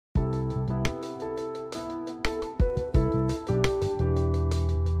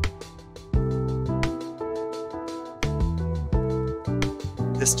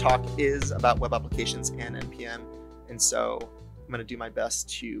This talk is about web applications and NPM, and so I'm going to do my best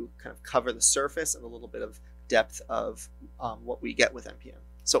to kind of cover the surface and a little bit of depth of what we get with NPM.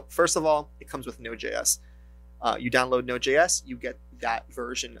 So first of all, it comes with Node.js. You download Node.js, you get that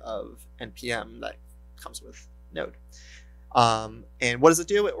version of NPM that comes with Node. And what does it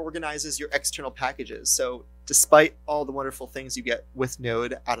do? It organizes your external packages. So despite all the wonderful things you get with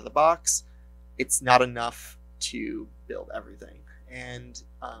Node out of the box, it's not enough to build everything. And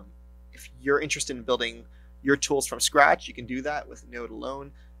if you're interested in building your tools from scratch, you can do that with Node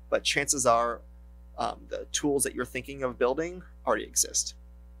alone, but chances are the tools that you're thinking of building already exist.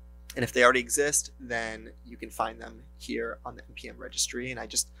 And if they already exist, then you can find them here on the NPM registry. And I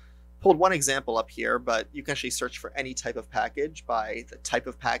just pulled one example up here, but you can actually search for any type of package by the type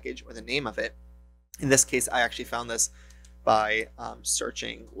of package or the name of it. In this case, I actually found this by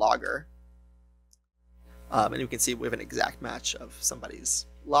searching logger. And you can see we have an exact match of somebody's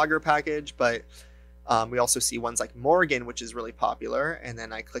logger package, but we also see ones like Morgan, which is really popular. And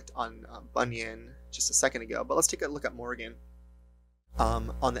then I clicked on Bunyan just a second ago, but let's take a look at Morgan.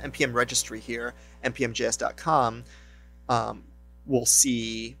 On the NPM registry here, npmjs.com, we'll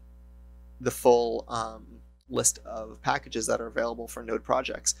see the full list of packages that are available for Node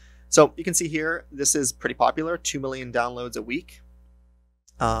projects. So you can see here, this is pretty popular, 2 million downloads a week.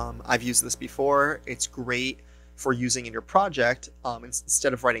 I've used this before. It's great for using in your project.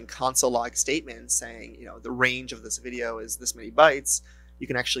 Instead of writing console log statements saying, you know, the range of this video is this many bytes, you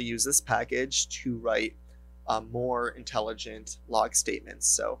can actually use this package to write more intelligent log statements.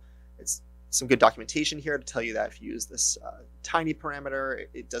 So it's some good documentation here to tell you that if you use this tiny parameter,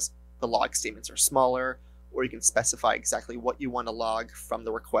 the log statements are smaller, or you can specify exactly what you want to log from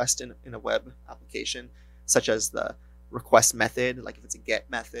the request in a web application, such as the request method, like if it's a get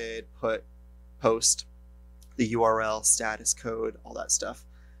method, put, post, the URL, status code, all that stuff.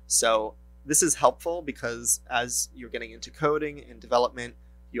 So this is helpful because as you're getting into coding and development,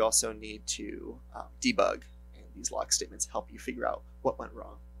 you also need to debug, and these log statements help you figure out what went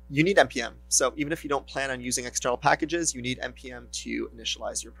wrong. You need NPM. So even if you don't plan on using external packages, you need NPM to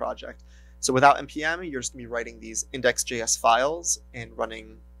initialize your project. So without NPM, you're just going to be writing these index.js files and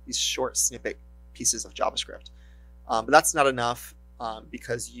running these short snippet pieces of JavaScript. But that's not enough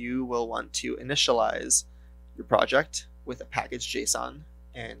because you will want to initialize your project with a package JSON,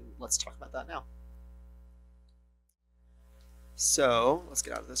 and let's talk about that now. So let's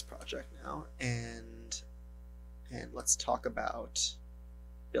get out of this project now, and let's talk about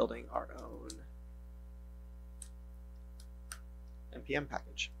building our own NPM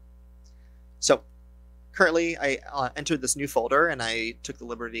package. So currently I entered this new folder, and I took the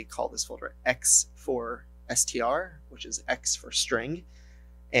liberty to call this folder X for str, which is X for string.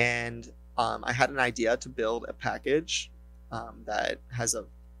 And I had an idea to build a package that has a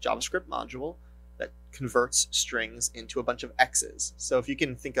JavaScript module that converts strings into a bunch of X's. So if you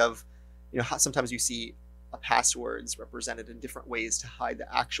can think of, you know, how sometimes you see passwords represented in different ways to hide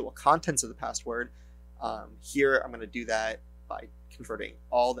the actual contents of the password. Here I'm going to do that by converting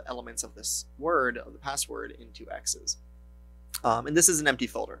all the elements of this word, of the password, into X's. And this is an empty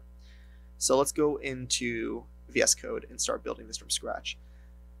folder. So let's go into VS Code and start building this from scratch.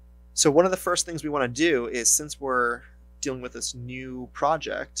 So one of the first things we want to do is, since we're dealing with this new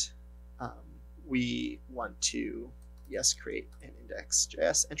project, we want to, yes, create an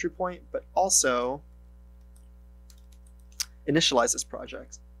index.js entry point, but also initialize this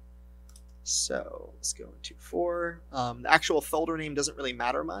project. So let's go into for. The actual folder name doesn't really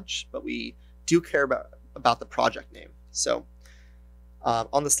matter much, but we do care about the project name. So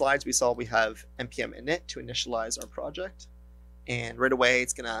on the slides we saw we have npm init to initialize our project, and right away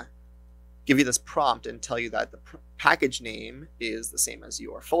it's gonna give you this prompt and tell you that the package name is the same as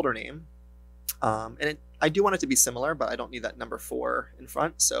your folder name. I do want it to be similar, but I don't need that number 4 in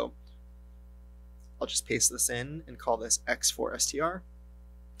front, so I'll just paste this in and call this x4str.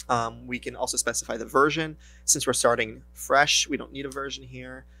 We can also specify the version. Since we're starting fresh, we don't need a version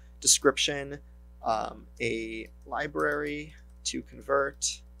here. Description, a library to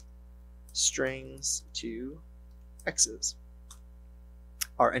convert strings to X's.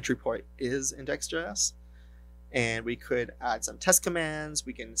 Our entry point is index.js, and we could add some test commands.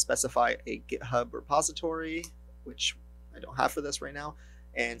 We can specify a GitHub repository, which I don't have for this right now,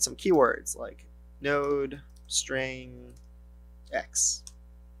 and some keywords like node, string, X.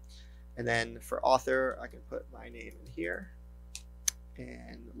 And then for author, I can put my name in here.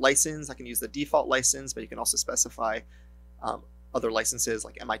 And license, I can use the default license, but you can also specify other licenses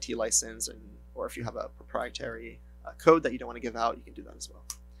like MIT license, or if you have a proprietary code that you don't want to give out, you can do that as well.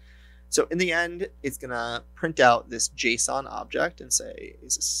 So in the end, it's going to print out this JSON object and say,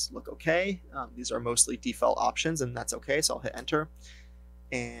 does this look okay? These are mostly default options, and that's okay. So I'll hit enter,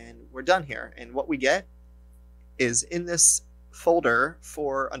 and we're done here. And what we get is in this folder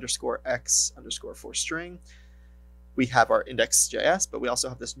for_x_for_string, we have our index.js, but we also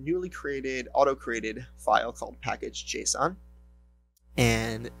have this newly created, auto-created file called package.json.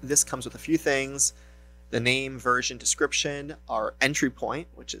 And this comes with a few things: the name, version, description, our entry point,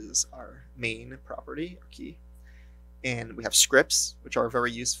 which is our main property or key. And we have scripts, which are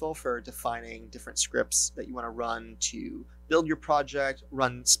very useful for defining different scripts that you want to run to build your project,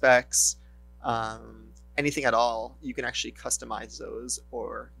 run specs, anything at all. You can actually customize those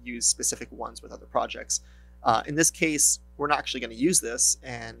or use specific ones with other projects. In this case, we're not actually going to use this,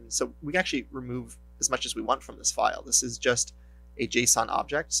 and so we can actually remove as much as we want from this file. This is just a JSON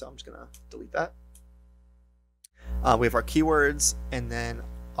object, so I'm just going to delete that. We have our keywords, and then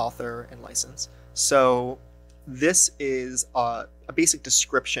author and license. So this is a basic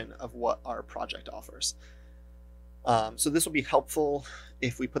description of what our project offers. So this will be helpful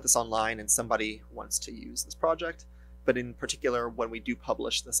if we put this online and somebody wants to use this project, but in particular, when we do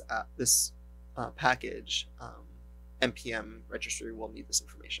publish this package, NPM registry will need this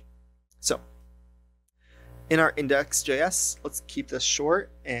information. So in our index.js, let's keep this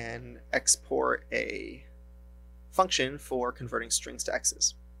short and export a function for converting strings to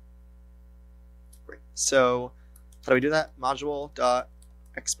X's. Great. So how do we do that?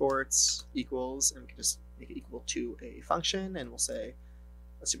 Module.exports equals, and we can just make it equal to a function, and we'll say,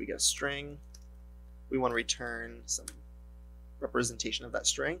 let's see, we get a string. We want to return some representation of that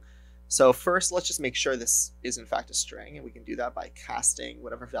string. So first, let's just make sure this is in fact a string, and we can do that by casting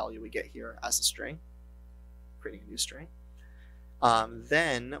whatever value we get here as a string, creating a new string.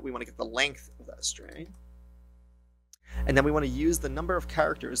 Then we want to get the length of that string. And then we want to use the number of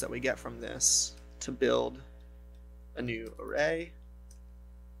characters that we get from this to build a new array.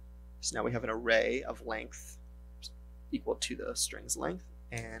 So now we have an array of length equal to the string's length,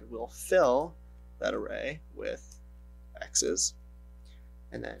 and we'll fill that array with X's,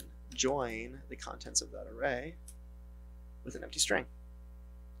 and then join the contents of that array with an empty string.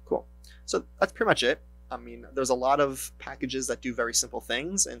 Cool. So that's pretty much it. I mean, there's a lot of packages that do very simple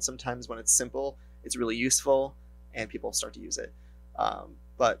things, and sometimes when it's simple, it's really useful and people start to use it.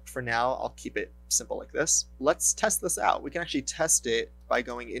 But for now, I'll keep it simple like this. Let's test this out. We can actually test it by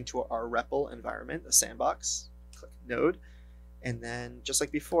going into our REPL environment, the sandbox, click Node, and then just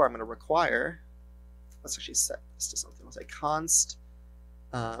like before, I'm going to require, let's actually set this to something. Let's say const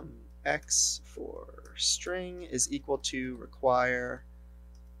x for string is equal to require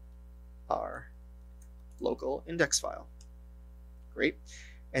our local index file. Great.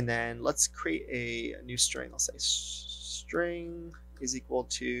 And then let's create a new string. I'll say string is equal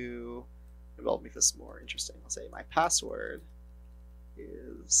to, maybe I'll make this more interesting. I'll say my password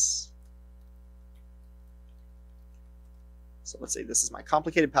is, so let's say this is my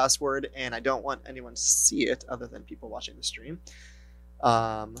complicated password, and I don't want anyone to see it other than people watching the stream.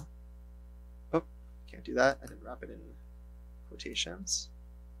 Oh, can't do that. I didn't wrap it in quotations.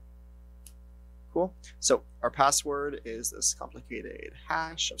 Cool. So our password is this complicated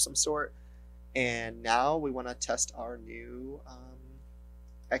hash of some sort. And now we want to test our new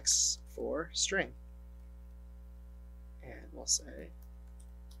x for string. And we'll say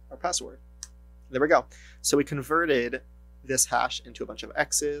our password. There we go. So we converted this hash into a bunch of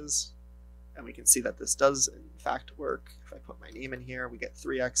x's. And we can see that this does in fact work. If I put my name in here, we get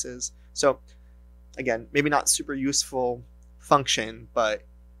 3 x's. So again, maybe not super useful function, but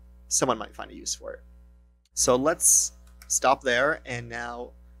someone might find a use for it. So let's stop there and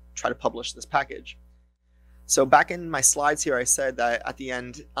now try to publish this package. So back in my slides here, I said that at the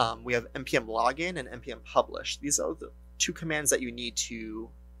end, we have npm login and npm publish. These are the 2 commands that you need to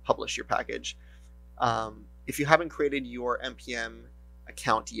publish your package. If you haven't created your npm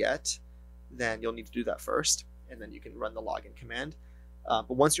account yet, then you'll need to do that first, and then you can run the login command. But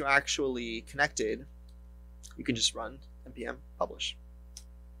once you're actually connected, you can just run npm publish.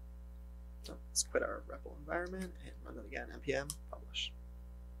 So let's quit our REPL environment and run that again, npm publish.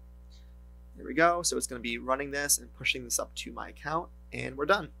 There we go. So it's going to be running this and pushing this up to my account, and we're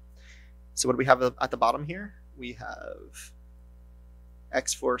done. So what do we have at the bottom here? We have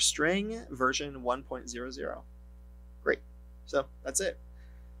x for string version 1.00. Great. So that's it.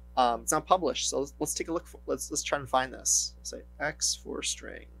 It's not published. So let's take a look. Let's try and find this. Let's say x for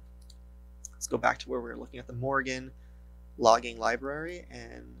string. Let's go back to where we were looking at the Morgan logging library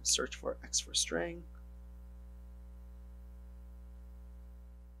and search for x for string.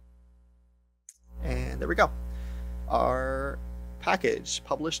 And there we go. Our package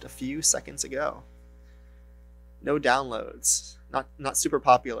published a few seconds ago. No downloads. Not super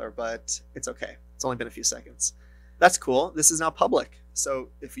popular, but it's okay. It's only been a few seconds. That's cool. This is now public. So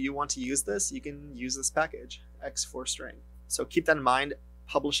if you want to use this, you can use this package, x4 string. So keep that in mind.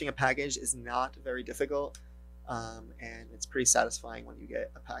 Publishing a package is not very difficult, and it's pretty satisfying when you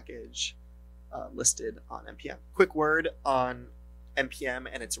get a package listed on NPM. Quick word on NPM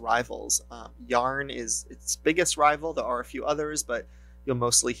and its rivals. Yarn is its biggest rival. There are a few others, but you'll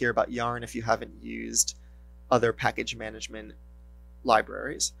mostly hear about Yarn if you haven't used other package management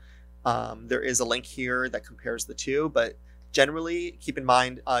libraries. There is a link here that compares the two, but generally keep in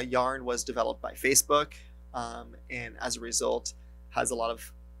mind Yarn was developed by Facebook, and as a result has a lot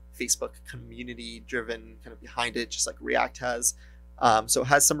of Facebook community driven kind of behind it, just like React has. So it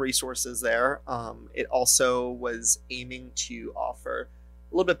has some resources there. It also was aiming to offer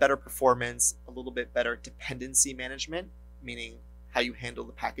a little bit better performance, a little bit better dependency management, meaning how you handle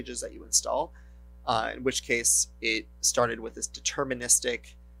the packages that you install. In which case it started with this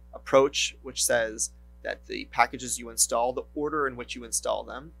deterministic approach, which says that the packages you install, the order in which you install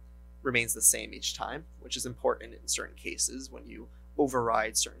them, remains the same each time, which is important in certain cases when you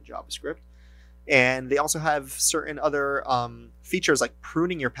override certain JavaScript. And they also have certain other features like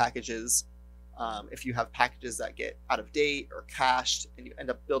pruning your packages. If you have packages that get out of date or cached and you end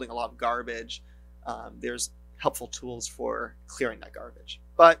up building a lot of garbage, there's helpful tools for clearing that garbage.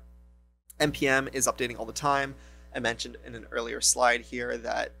 But NPM is updating all the time. I mentioned in an earlier slide here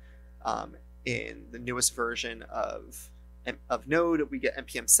that in the newest version of Node, we get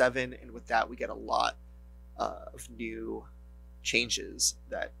NPM 7, and with that we get a lot of new changes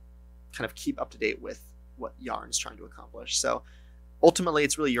that kind of keep up to date with what Yarn is trying to accomplish. So ultimately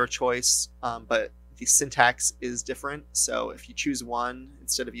it's really your choice, but the syntax is different. So if you choose one,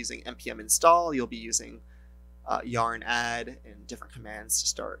 instead of using npm install, you'll be using yarn add and different commands to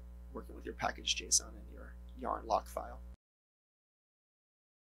start working with your package JSON and your Yarn lock file.